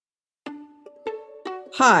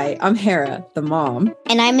Hi, I'm Hera, the mom.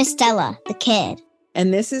 And I'm Estella, the kid.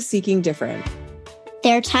 And this is Seeking Different.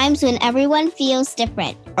 There are times when everyone feels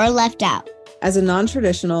different or left out. As a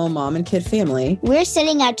non-traditional mom and kid family, we're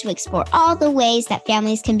setting out to explore all the ways that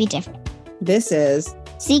families can be different. This is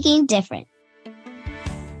Seeking Different.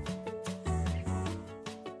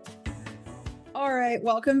 All right,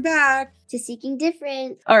 welcome back to Seeking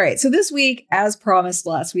Different. All right, so this week, as promised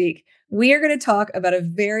last week, we are going to talk about a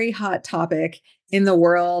very hot topic in the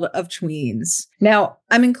world of tweens. Now,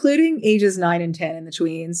 I'm including ages 9 and 10 in the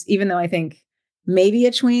tweens, even though I think maybe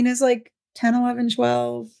a tween is like 10, 11,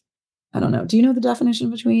 12. I don't know. Do you know the definition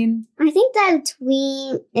of a tween? I think that a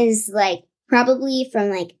tween is like probably from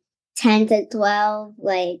like 10 to 12.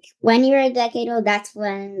 Like when you're a decade old, that's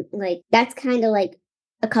when that's kind of like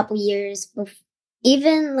a couple years before.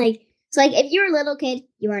 Even like, so like if you're a little kid,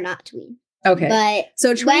 you are not a tween. Okay. But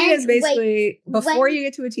so tween is basically before you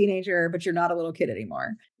get to a teenager, but you're not a little kid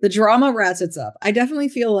anymore. The drama ratchets up. I definitely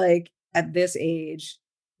feel like at this age,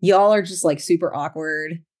 y'all are just like super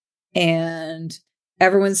awkward and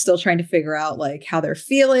everyone's still trying to figure out like how they're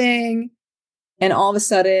feeling. And all of a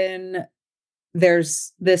sudden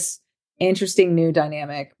there's this interesting new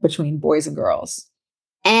dynamic between boys and girls.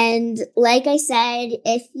 And like I said,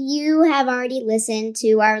 if you have already listened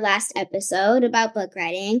to our last episode about book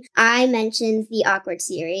writing, I mentioned the awkward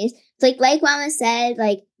series. It's like Mama said,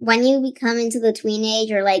 like when you become into the tween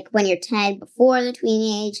age or like when you're 10 before the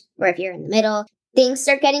tween age, or if you're in the middle, things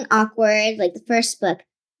start getting awkward, like the first book.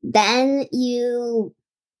 Then you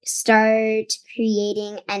start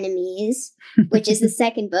creating enemies, which is the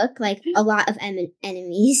second book, like a lot of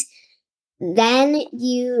enemies. Then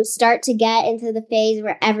you start to get into the phase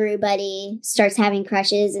where everybody starts having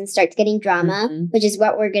crushes and starts getting drama, which is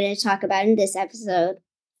what we're going to talk about in this episode.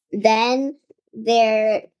 Then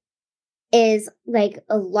there is like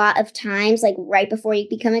a lot of times, like right before you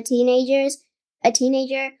become a teenager,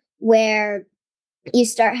 where you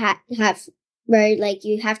start where like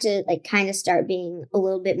you have to like kind of start being a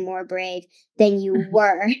little bit more brave than you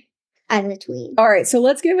were. As a tween. All right, so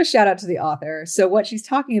let's give a shout out to the author. So what she's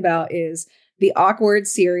talking about is the Awkward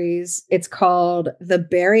series. It's called the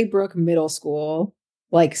Berrybrook Middle School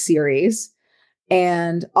series.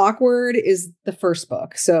 And Awkward is the first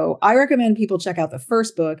book. So I recommend people check out the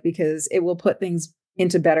first book because it will put things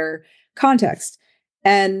into better context.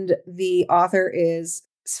 And the author is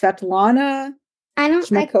Svetlana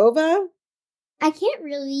Chmakova. I can't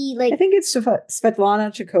really I think it's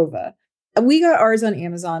Svetlana Chmakova. We got ours on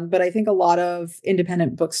Amazon, but I think a lot of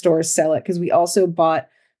independent bookstores sell it because we also bought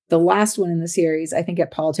the last one in the series, I think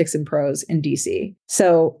at Politics and Prose in DC.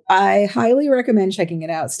 So I highly recommend checking it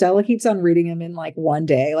out. Stella keeps on reading them in like one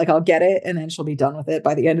day. Like I'll get it and then she'll be done with it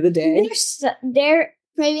by the end of the day. For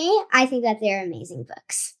me, I think that they're amazing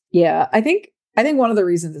books. Yeah, I think one of the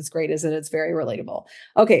reasons it's great is that it's very relatable.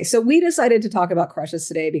 Okay, so we decided to talk about crushes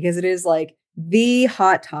today because it is like the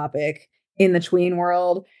hot topic in the tween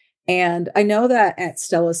world. And I know that at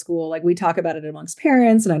Stella's school, like we talk about it amongst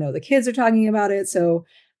parents and I know the kids are talking about it. So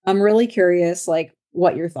I'm really curious, like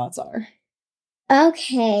what your thoughts are.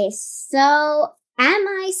 Okay. So at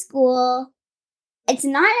my school, it's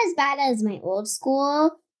not as bad as my old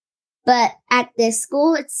school, but at this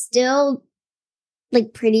school, it's still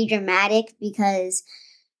like pretty dramatic because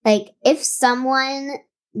like if someone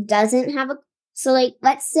doesn't have so like,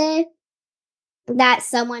 let's say that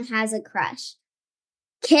someone has a crush.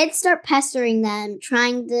 Kids start pestering them,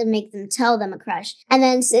 trying to make them tell them a crush. And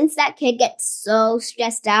then since that kid gets so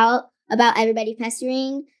stressed out about everybody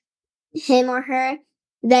pestering him or her,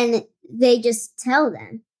 then they just tell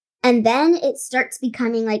them. And then it starts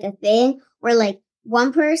becoming like a thing where like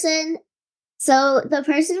one person, so the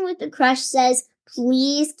person with the crush says,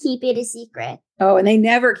 please keep it a secret. Oh, and they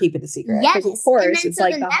never keep it a secret. Yes. Of course, it's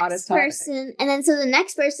like the hottest topic. And then so the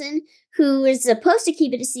next person who is supposed to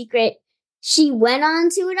keep it a secret, she went on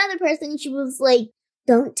to another person and she was like,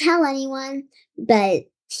 don't tell anyone, but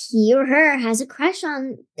he or her has a crush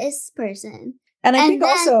on this person. And I think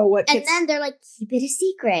also and then they're like, keep it a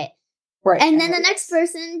secret. Right. And then the next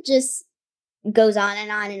person just goes on and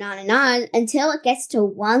on and on and on until it gets to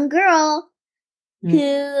one girl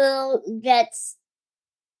who gets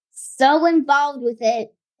so involved with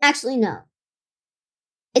it. Actually, no.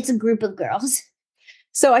 It's a group of girls.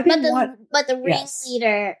 So I think but the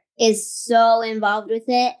ringleader is so involved with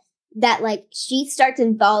it that like she starts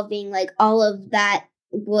involving like all of that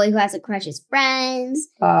boy who has a crush's friends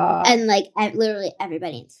and like literally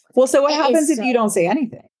everybody. Well, so what happens if you don't say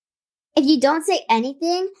anything? If you don't say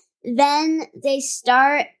anything, then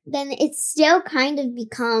it still kind of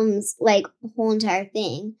becomes like the whole entire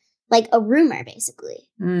thing. like a rumor, basically.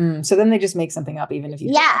 So then they just make something up, even if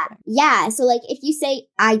you Yeah. So like if you say,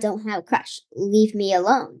 I don't have a crush, leave me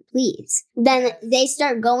alone, please. Then they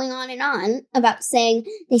start going on and on about saying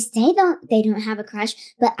they say they don't have a crush,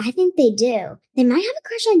 but I think they do. They might have a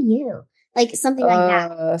crush on you. Like something like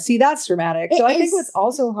that. See, that's dramatic. So I think what's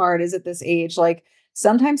also hard is at this age, like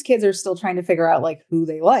sometimes kids are still trying to figure out like who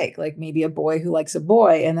they like maybe a boy who likes a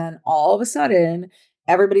boy. And then all of a sudden,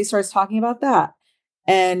 everybody starts talking about that.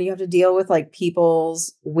 And you have to deal with like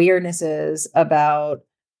people's weirdnesses about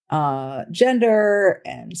gender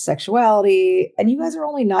and sexuality. And you guys are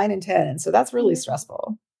only 9 and 10. And so that's really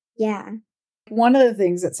stressful. Yeah. One of the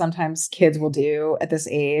things that sometimes kids will do at this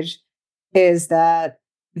age is that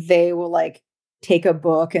they will like take a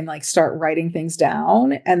book and like start writing things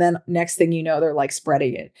down. And then next thing you know, they're like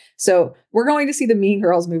spreading it. So we're going to see the Mean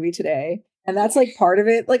Girls movie today. And that's like part of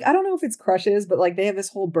it. Like, I don't know if it's crushes, but like they have this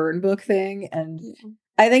whole burn book thing. And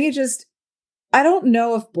I think I don't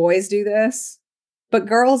know if boys do this, but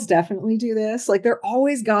girls definitely do this. Like they're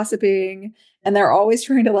always gossiping and they're always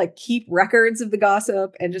trying to like keep records of the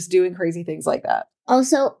gossip and just doing crazy things like that.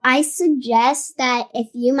 Also, I suggest that if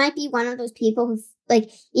you might be one of those people who like,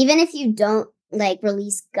 even if you don't like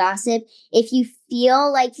release gossip, if you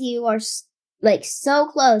feel like you are like so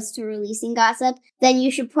close to releasing gossip, then you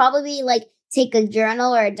should probably like take a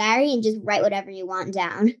journal or a diary and just write whatever you want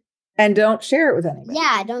down. And don't share it with anybody.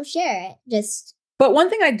 Yeah, don't share it. But one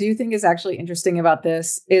thing I do think is actually interesting about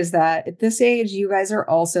this is that at this age, you guys are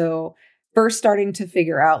also first starting to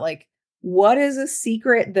figure out like, what is a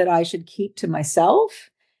secret that I should keep to myself?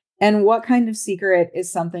 And what kind of secret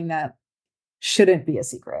is something that shouldn't be a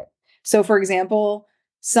secret? So for example,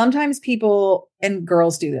 sometimes people, and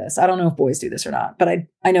girls do this. I don't know if boys do this or not, but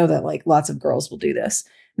I know that like lots of girls will do this.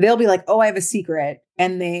 They'll be like, oh, I have a secret.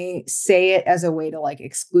 And they say it as a way to like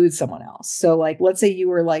exclude someone else. So like, let's say you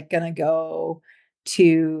were like going to go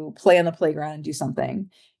to play on the playground and do something.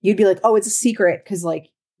 You'd be like, oh, it's a secret. Cause like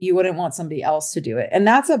you wouldn't want somebody else to do it. And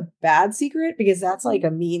that's a bad secret because that's like a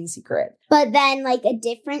mean secret. But then like a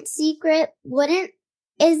different secret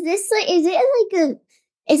is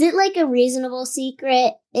it like a reasonable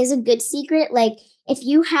secret? Is a good secret? Like if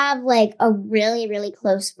you have like a really, really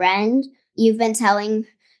close friend, you've been telling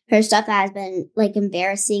her stuff that has been like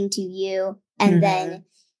embarrassing to you. And then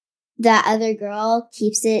the other girl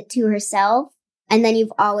keeps it to herself. And then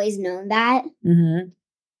you've always known that.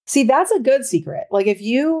 See, that's a good secret. Like if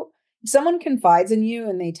someone confides in you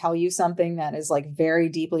and they tell you something that is like very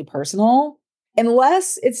deeply personal,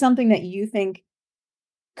 unless it's something that you think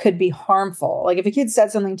could be harmful. Like if a kid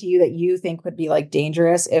said something to you that you think would be like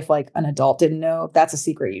dangerous, if like an adult didn't know, that's a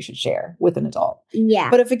secret you should share with an adult. Yeah.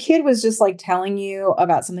 But if a kid was just like telling you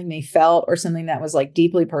about something they felt or something that was like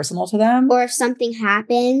deeply personal to them. Or if something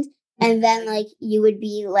happened and then like you would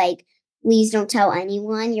be like, please don't tell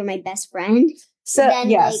anyone, you're my best friend. So then,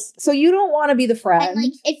 yes. Like, so you don't want to be the friend. And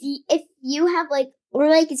like if you have like, or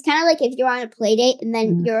like it's kind of like if you're on a play date and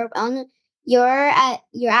then you're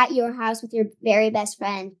at your house with your very best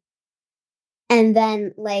friend, and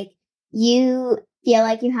then like you feel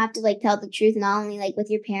like you have to like tell the truth, not only like with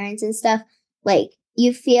your parents and stuff. Like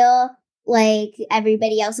you feel like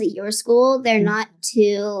everybody else at your school, they're not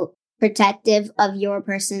too protective of your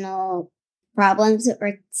personal problems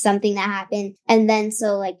or something that happened, and then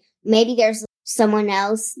so like maybe there's someone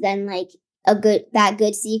else, then like that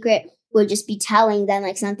good secret would just be telling them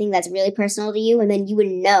like something that's really personal to you, and then you would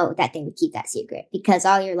know that they would keep that secret because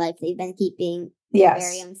all your life they've been keeping their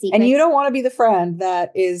very own secrets. And you don't want to be the friend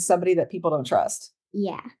that is somebody that people don't trust.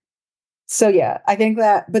 Yeah. So yeah, I think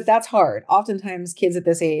but that's hard. Oftentimes kids at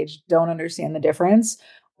this age don't understand the difference,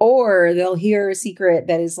 or they'll hear a secret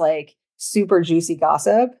that is like super juicy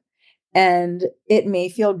gossip, and it may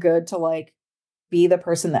feel good to like be the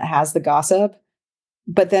person that has the gossip,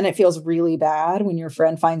 but then it feels really bad when your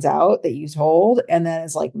friend finds out that you told and then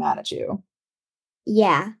is like mad at you.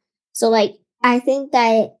 Yeah. So like, I think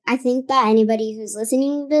that anybody who's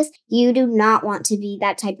listening to this, you do not want to be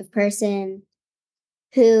that type of person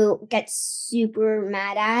who gets super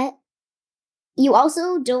mad at. You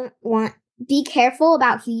also don't be careful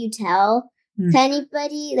about who you tell to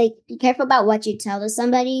anybody. Like, be careful about what you tell to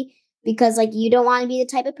somebody because like, you don't want to be the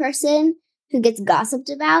type of person who gets gossiped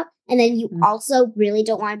about. And then you also really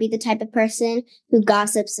don't want to be the type of person who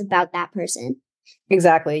gossips about that person.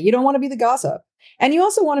 Exactly. You don't want to be the gossip. And you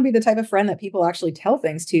also want to be the type of friend that people actually tell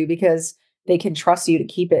things to because they can trust you to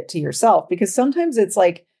keep it to yourself. Because sometimes it's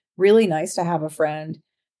like really nice to have a friend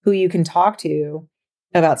who you can talk to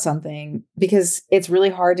about something because it's really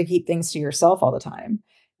hard to keep things to yourself all the time.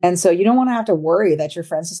 And so you don't want to have to worry that your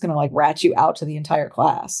friend's just going to like rat you out to the entire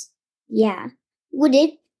class. Yeah. Would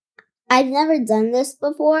it I've never done this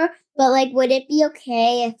before, but like, would it be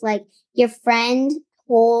okay if like your friend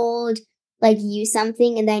told like you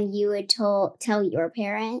something and then you would tell your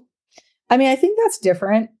parent? I mean, I think that's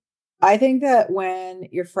different. I think that when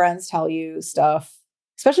your friends tell you stuff,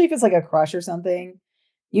 especially if it's like a crush or something,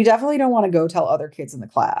 you definitely don't want to go tell other kids in the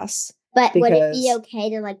class. But would it be Because okay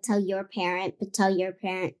to like tell your parent, but tell your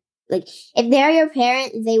parent like if they're your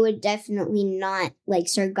parent, they would definitely not like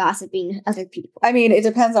start gossiping to other people. I mean, it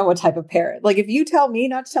depends on what type of parent. Like if you tell me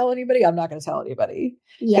not to tell anybody, I'm not going to tell anybody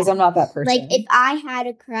because Yeah. I'm not that person. Like if I had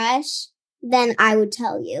a crush, then I would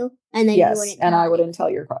tell you, and then you yes, wouldn't. and tell I me. wouldn't tell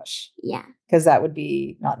your crush Yeah. because that would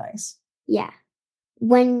be not nice. Yeah.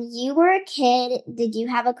 When you were a kid, did you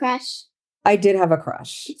have a crush? I did have a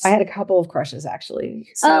crush. I had a couple of crushes actually.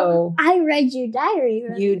 So Oh, I read your diary.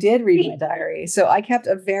 you did read my diary. So I kept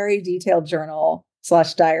a very detailed journal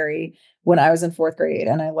 / diary when I was in 4th grade,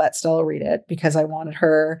 and I let Stella read it because I wanted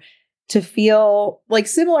her to feel like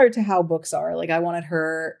similar to how books are. Like I wanted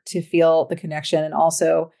her to feel the connection. And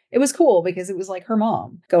also it was cool because it was like her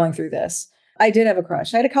mom going through this. I did have a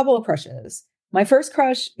crush. I had a couple of crushes. My first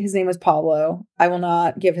crush, his name was Pablo. I will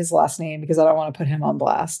not give his last name because I don't want to put him on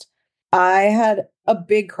blast. I had a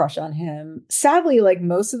big crush on him. Sadly, like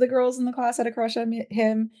most of the girls in the class had a crush on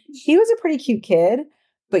him. He was a pretty cute kid,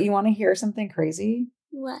 but you want to hear something crazy?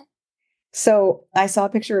 What? So I saw a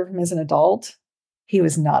picture of him as an adult. He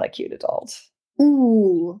was not a cute adult.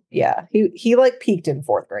 Ooh. Yeah, he like peaked in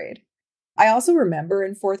 4th grade. I also remember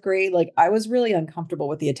in 4th grade, like I was really uncomfortable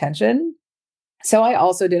with the attention. So I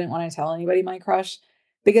also didn't want to tell anybody my crush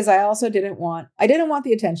because I didn't want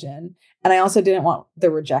the attention, and I also didn't want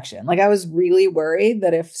the rejection. Like I was really worried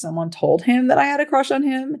that if someone told him that I had a crush on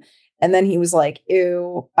him and then he was like,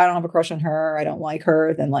 "Ew, I don't have a crush on her. I don't like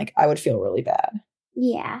her," then like I would feel really bad.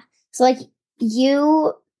 Yeah. So like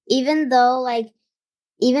you, even though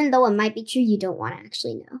it might be true, you don't want to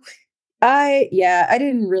actually know. I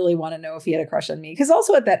didn't really want to know if he had a crush on me because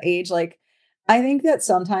also at that age, like I think that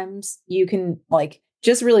sometimes you can like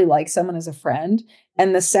just really like someone as a friend.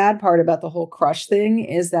 And the sad part about the whole crush thing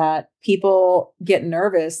is that people get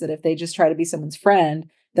nervous that if they just try to be someone's friend,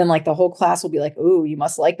 then like the whole class will be like, "Ooh, you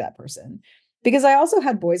must like that person." Because I also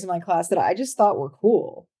had boys in my class that I just thought were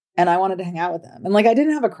cool and I wanted to hang out with them. And like I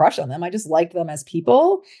didn't have a crush on them. I just liked them as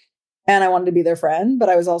people. And I wanted to be their friend, but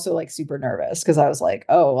I was also like super nervous because I was like,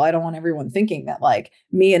 oh, well, I don't want everyone thinking that like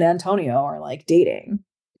me and Antonio are like dating,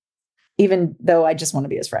 even though I just want to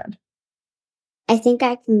be his friend. I think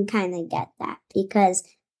I can kind of get that because,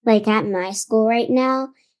 like, at my school right now,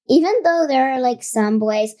 even though there are like some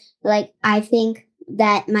boys, like, I think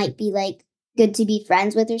that might be like good to be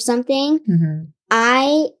friends with or something. Mm-hmm.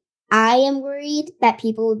 I am worried that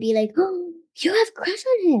people would be like, "Oh, you have a crush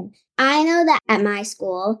on him." I know that at my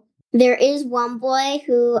school, there is one boy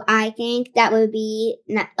who I think that would be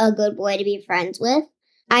a good boy to be friends with.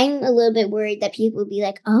 I'm a little bit worried that people would be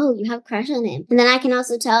like, "Oh, you have a crush on him." And then I can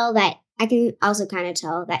also kind of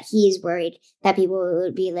tell that he's worried that people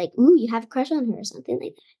would be like, "Ooh, you have a crush on her," or something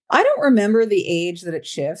like that. I don't remember the age that it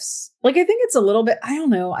shifts. Like, I think it's a little bit, I don't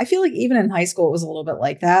know. I feel like even in high school, it was a little bit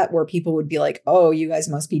like that, where people would be like, "Oh, you guys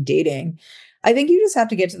must be dating." I think you just have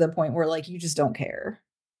to get to the point where like you just don't care.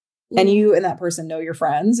 And you and that person know you're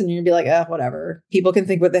friends and you'd be like, whatever. People can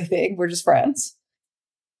think what they think. We're just friends.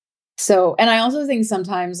 So, and I also think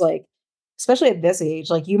sometimes like, especially at this age,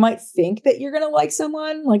 like you might think that you're going to like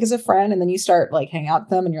someone like as a friend. And then you start like hang out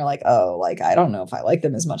with them and you're like, oh, like, I don't know if I like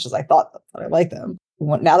them as much as I thought that I like them.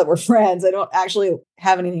 Now that we're friends, I don't actually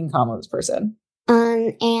have anything in common with this person.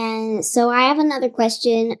 And so I have another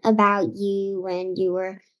question about you when you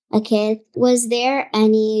were a kid. Was there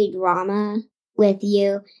any drama with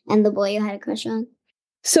you and the boy you had a crush on?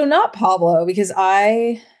 So not Pablo, because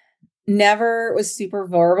I never was super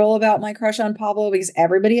verbal about my crush on Pablo because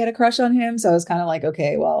everybody had a crush on him. So I was kind of like,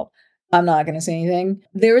 okay, well, I'm not going to say anything.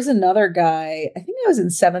 There was another guy, I think I was in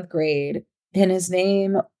 7th grade, and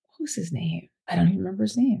what was his name? I don't even remember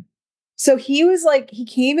his name. So he was like, he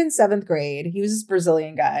came in 7th grade. He was this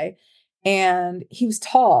Brazilian guy and he was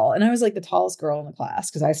tall. And I was like the tallest girl in the class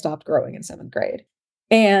because I stopped growing in 7th grade.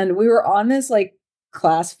 And we were on this like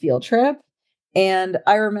class field trip. And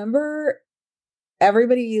I remember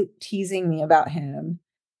everybody teasing me about him.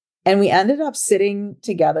 And we ended up sitting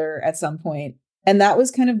together at some point. And that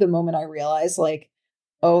was kind of the moment I realized like,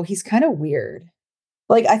 oh, he's kind of weird.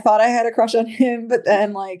 Like I thought I had a crush on him, but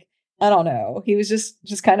then like, I don't know. He was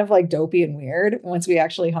just kind of like dopey and weird once we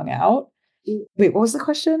actually hung out. Wait, what was the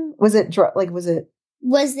question? Was it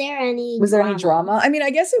Was there any drama? I mean, I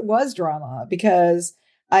guess it was drama because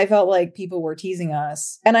I felt like people were teasing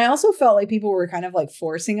us. And I also felt like people were kind of like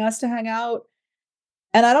forcing us to hang out.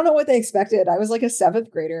 And I don't know what they expected. I was like a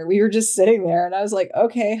 7th grader. We were just sitting there and I was like,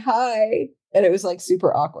 okay, hi. And it was like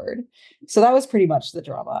super awkward. So that was pretty much the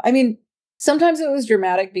drama. I mean, sometimes it was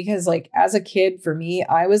dramatic because like as a kid for me,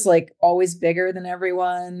 I was like always bigger than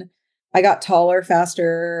everyone. I got taller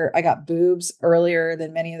faster. I got boobs earlier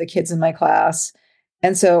than many of the kids in my class.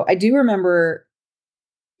 And so I do remember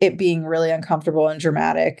it being really uncomfortable and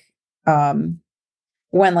dramatic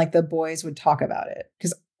when like the boys would talk about it.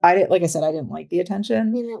 Because I didn't, like I said, I didn't like the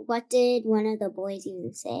attention. What did one of the boys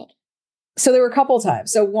even say? So there were a couple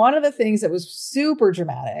times. So one of the things that was super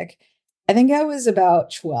dramatic, I think I was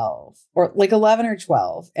about 12 or like 11 or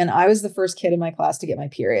 12. And I was the first kid in my class to get my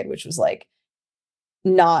period, which was like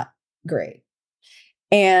not great.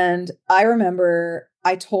 And I remember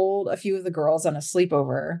I told a few of the girls on a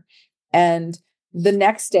sleepover, and the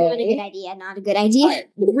next day, not a good idea, not a good idea.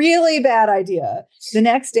 Really bad idea. The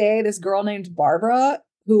next day, this girl named Barbara,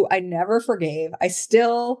 who I never forgave, I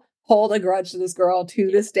still hold a grudge to this girl to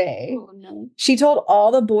this day. Oh, no. She told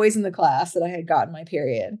all the boys in the class that I had gotten my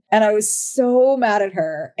period. And I was so mad at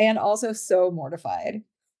her and also so mortified.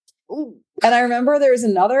 Ooh. And I remember there was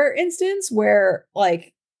another instance where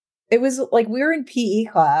like, it was like we were in PE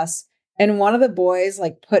class and one of the boys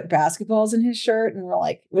like put basketballs in his shirt and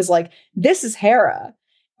was like, this is Hera.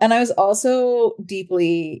 And I was also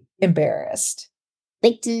deeply embarrassed.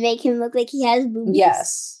 Like to make him look like he has boobies?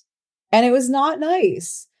 Yes. And it was not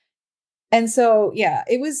nice. And so, yeah,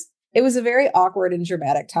 it was a very awkward and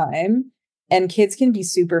dramatic time, and kids can be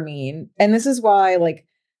super mean. And this is why like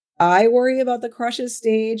I worry about the crushes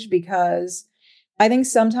stage, because I think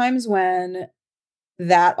sometimes when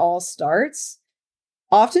that all starts,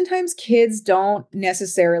 oftentimes kids don't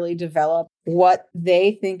necessarily develop what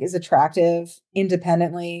they think is attractive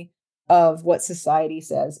independently of what society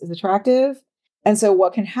says is attractive. And so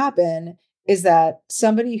what can happen is that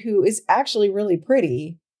somebody who is actually really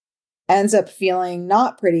pretty ends up feeling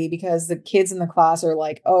not pretty because the kids in the class are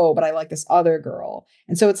like, oh, but I like this other girl.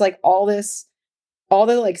 And so it's like all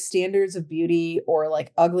the like standards of beauty or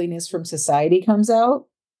like ugliness from society comes out.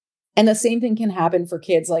 And the same thing can happen for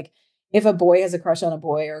kids. Like if a boy has a crush on a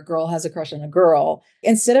boy or a girl has a crush on a girl,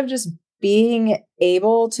 instead of just being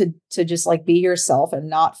able to just like be yourself and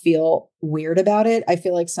not feel weird about it, I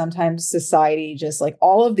feel like sometimes society just like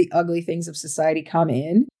all of the ugly things of society come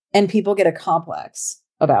in and people get a complex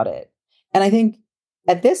about it. And I think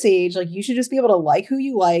at this age, like you should just be able to like who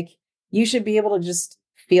you like. You should be able to just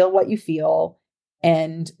feel what you feel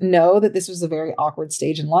and know that this was a very awkward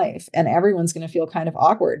stage in life. And everyone's going to feel kind of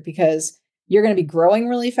awkward because you're going to be growing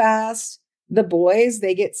really fast. The boys,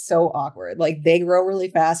 they get so awkward. Like they grow really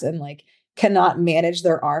fast and like cannot manage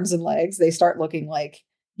their arms and legs. They start looking like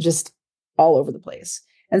just all over the place.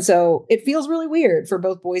 And so it feels really weird for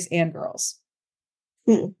both boys and girls.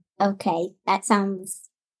 Okay, that sounds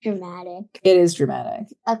dramatic. It is dramatic.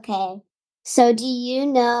 Okay. So do you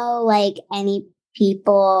know like any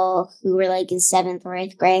people who were like in 7th or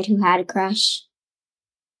 8th grade who had a crush?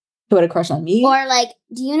 Who had a crush on me? Or like,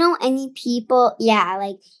 do you know any people? Yeah,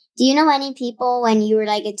 like, do you know any people when you were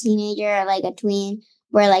like a teenager or like a tween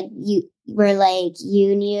where you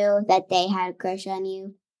knew that they had a crush on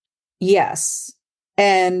you? Yes.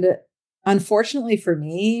 And unfortunately for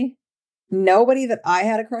me, nobody that I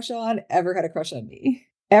had a crush on ever had a crush on me.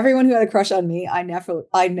 Everyone who had a crush on me, I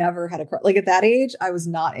never had a crush. Like at that age, I was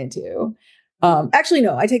not into. Actually,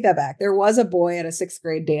 no, I take that back. There was a boy at a 6th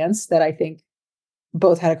grade dance that I think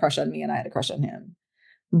both had a crush on me and I had a crush on him.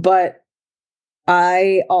 But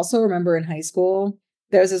I also remember in high school,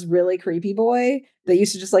 there was this really creepy boy that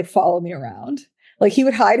used to just like follow me around. Like he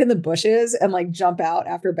would hide in the bushes and like jump out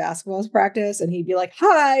after basketball practice and he'd be like,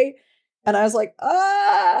 hi. And I was like,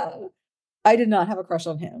 I did not have a crush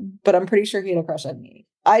on him, but I'm pretty sure he had a crush on me.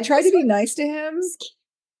 I tried to be nice to him.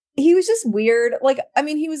 He was just weird. Like, I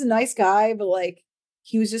mean, he was a nice guy, but like,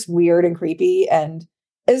 he was just weird and creepy. And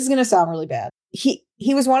this is going to sound really bad. He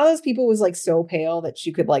was one of those people who was like so pale that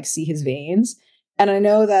you could like see his veins. And I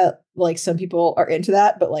know that like some people are into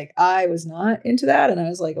that, but like I was not into that. And I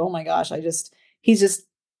was like, oh my gosh, he was just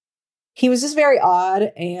very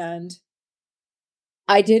odd. And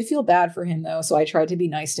I did feel bad for him though. So I tried to be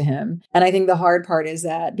nice to him. And I think the hard part is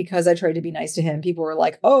that because I tried to be nice to him, people were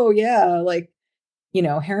like, oh yeah, like, you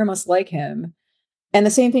know, Hera must like him. And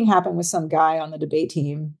the same thing happened with some guy on the debate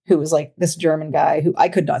team who was like this German guy who I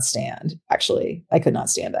could not stand. Actually, I could not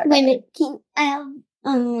stand that guy. Wait a minute, I have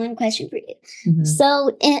one question for you. Mm-hmm.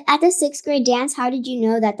 So at the 6th grade dance, how did you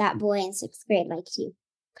know that boy in 6th grade liked you?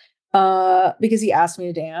 Because he asked me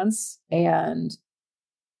to dance and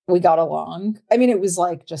we got along. I mean, it was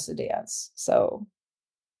like just a dance. So,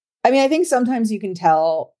 I mean, I think sometimes you can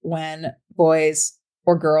tell when boys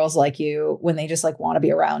or girls like you when they just like want to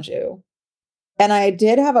be around you. And I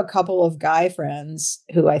did have a couple of guy friends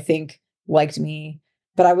who I think liked me,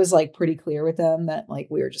 but I was like pretty clear with them that like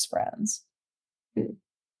we were just friends.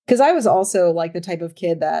 Because I was also like the type of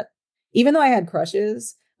kid that even though I had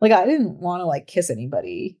crushes, like I didn't want to like kiss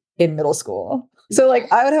anybody in middle school. So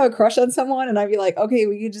like I would have a crush on someone and I'd be like, okay,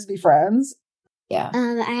 we could just be friends. Yeah.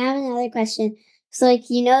 I have another question. So like,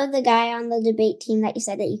 you know, the guy on the debate team that you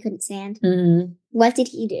said that you couldn't stand, what did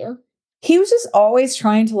he do? He was just always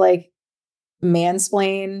trying to like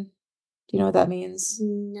mansplain. Do you know what that means?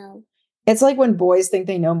 No. It's like when boys think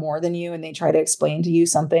they know more than you and they try to explain to you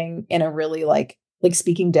something in a really like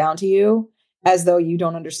speaking down to you as though you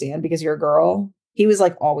don't understand because you're a girl. He was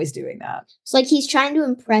like always doing that. So like he's trying to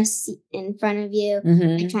impress in front of you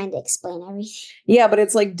and trying to explain everything. Yeah, but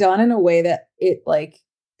it's like done in a way that it like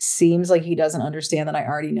seems like he doesn't understand that I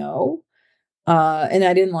already know. And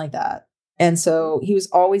I didn't like that. And so he was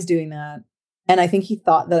always doing that. And I think he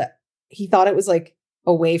thought it was like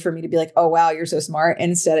a way for me to be like, oh, wow, you're so smart.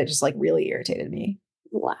 Instead, it just like really irritated me.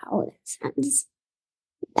 Wow, that sounds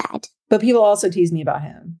bad. But people also teased me about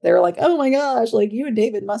him. They were like, oh my gosh, like you and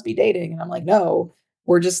David must be dating. And I'm like, no,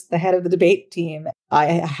 we're just the head of the debate team. I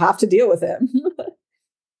have to deal with him.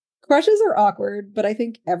 Crushes are awkward, but I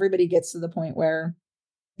think everybody gets to the point where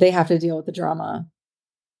they have to deal with the drama.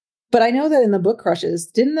 But I know that in the book Crushes,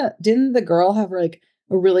 didn't the girl have like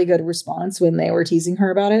a really good response when they were teasing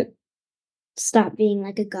her about it? Stop being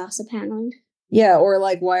like a gossip hound. Yeah, or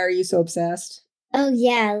like, why are you so obsessed? Oh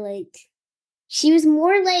yeah, like she was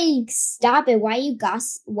more like, stop it. Why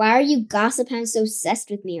are you gossip hounds so obsessed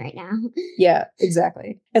with me right now? Yeah,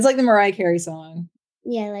 exactly. It's like the Mariah Carey song.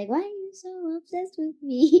 Yeah, like, why are you so obsessed with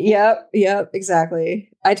me? Yep,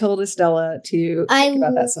 exactly. I told Estella to think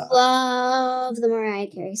about that song. I love the Mariah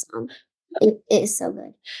Carey song. It is so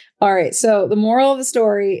good. All right, so the moral of the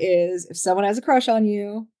story is if someone has a crush on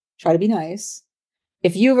you, try to be nice.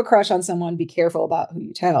 If you have a crush on someone, be careful about who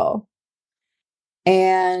you tell.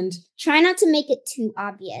 And try not to make it too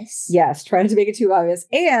obvious. Yes, try not to make it too obvious.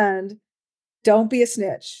 And don't be a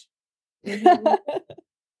snitch.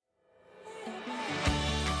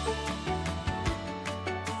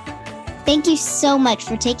 Thank you so much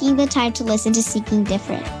for taking the time to listen to Seeking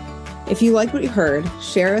Different. If you like what you heard,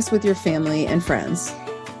 share us with your family and friends.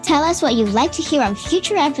 Tell us what you'd like to hear on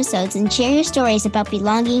future episodes and share your stories about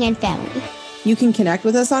belonging and family. You can connect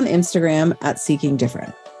with us on Instagram at Seeking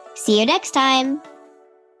Different. See you next time.